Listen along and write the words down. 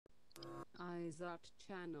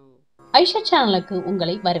ஐஷட் சேனலுக்கு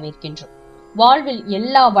உங்களை வரவேற்கின்றோம். வாழ்வில்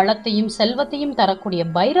எல்லா வளத்தையும் செல்வத்தையும் தரக்கூடிய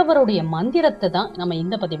பைரவருடைய மந்திரத்தை தான் நம்ம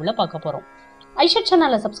இந்த பதிவுல பார்க்க போறோம். ஐஷட்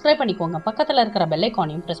சேனலை சப்ஸ்கிரைப் பண்ணிக்கோங்க, பக்கத்துல இருக்கிற பெல்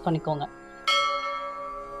ஐகானையும் பிரஸ் பண்ணிக்கோங்க.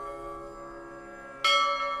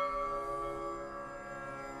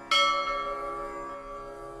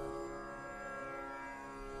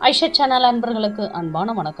 ஐஷட் சேனல் அன்பர்களுக்கு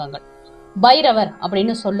அன்பான வணக்கங்கள். பைரவர்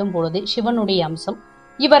அப்படின்னு சொல்லும் பொழுது சிவனுடைய அம்சம்.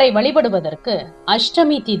 இவரை வழிபடுவதற்கு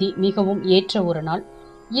அஷ்டமி திதி மிகவும் ஏற்ற ஒரு நாள்.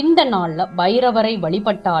 இந்த நாள்ல பைரவரை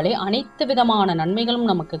வழிபட்டாலே அனைத்து விதமான நன்மைகளும்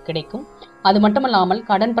நமக்கு கிடைக்கும். அது மட்டுமல்லாமல்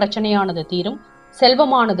கடன் பிரச்சனையானது தீரும்,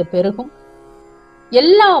 செல்வமானது பெருகும்,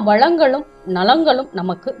 எல்லா வளங்களும் நலங்களும்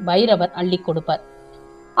நமக்கு பைரவர் அள்ளி கொடுப்பார்.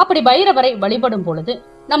 அப்படி பைரவரை வழிபடும் பொழுது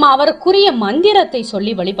நம்ம அவருக்குரிய மந்திரத்தை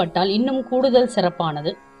சொல்லி வழிபட்டால் இன்னும் கூடுதல்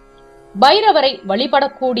சிறப்பானது. பைரவரை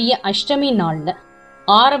வழிபடக்கூடிய அஷ்டமி நாள்ல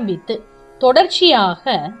ஆரம்பித்து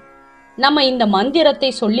தொடர்ச்சியாக நம்ம இந்த மந்திரத்தை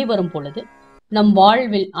சொல்லி வரும் பொழுது நம்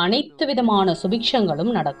வாழ்வில் அனைத்து விதமான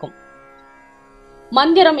சுபிக்ஷங்களும் நடக்கும்.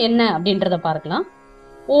 மந்திரம் என்ன அப்படின்றத பார்க்கலாம்.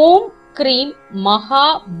 ஓம் கிரீம் மகா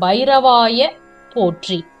பைரவாய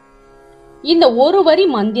போற்றி. இந்த ஒரு வரி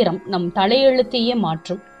மந்திரம் நம் தலையெழுத்தையே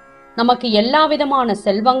மாற்றும். நமக்கு எல்லா விதமான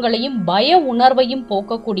செல்வங்களையும் பய உணர்வையும்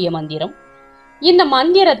போக்கக்கூடிய மந்திரம். இந்த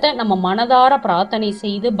மந்திரத்தை நம்ம மனதார பிரார்த்தனை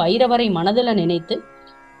செய்து பைரவரை மனதில் நினைத்து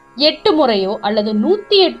 8 முறையோ அல்லது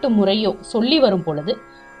 108 முறையோ சொல்லி வரும் பொழுது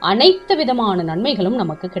அனைத்து விதமான நன்மைகளும்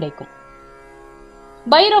நமக்கு கிடைக்கும்.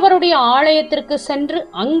 பைரவருடைய ஆலயத்திற்கு சென்று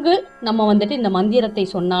அங்கு நம்ம இந்த மந்திரத்தை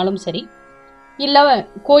சொன்னாலும் சரி, இல்ல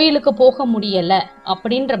கோயிலுக்கு போக முடியல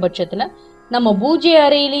அப்படின்ற பட்சத்துல நம்ம பூஜை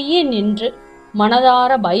அறையிலேயே நின்று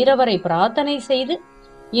மனதார பைரவரை பிரார்த்தனை செய்து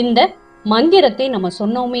இந்த மந்திரத்தை நம்ம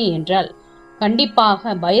சொன்னோமே என்றால்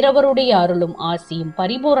கண்டிப்பாக பைரவருடைய அருளும் ஆசியும்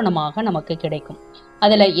பரிபூரணமாக நமக்கு கிடைக்கும்.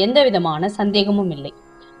 அதுல எந்த விதமான சந்தேகமும் இல்லை.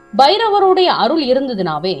 பைரவருடைய அருள்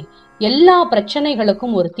இருந்ததுனாவே எல்லா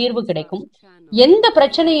பிரச்சனைகளுக்கும் ஒரு தீர்வு கிடைக்கும். எந்த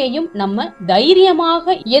பிரச்சனையையும் நம்ம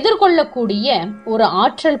தைரியமாக எதிர்கொள்ளக்கூடிய ஒரு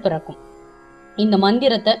ஆற்றல் பிறக்கும். இந்த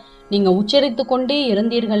மந்திரத்தை நீங்க உச்சரித்து கொண்டே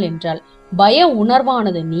இருந்தீர்கள் என்றால் பய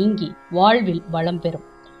உணர்வானது நீங்கி வாழ்வில் வளம் பெறும்.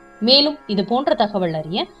 மேலும் இது போன்ற தகவல்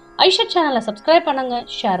அறிய ஐஷட் சேனலை சப்ஸ்கிரைப் பண்ணுங்க,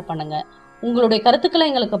 ஷேர் பண்ணுங்க, உங்களுடைய கருத்துக்களை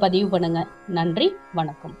எங்களுக்கு பதிவு பண்ணுங்க. நன்றி,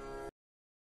 வணக்கம்.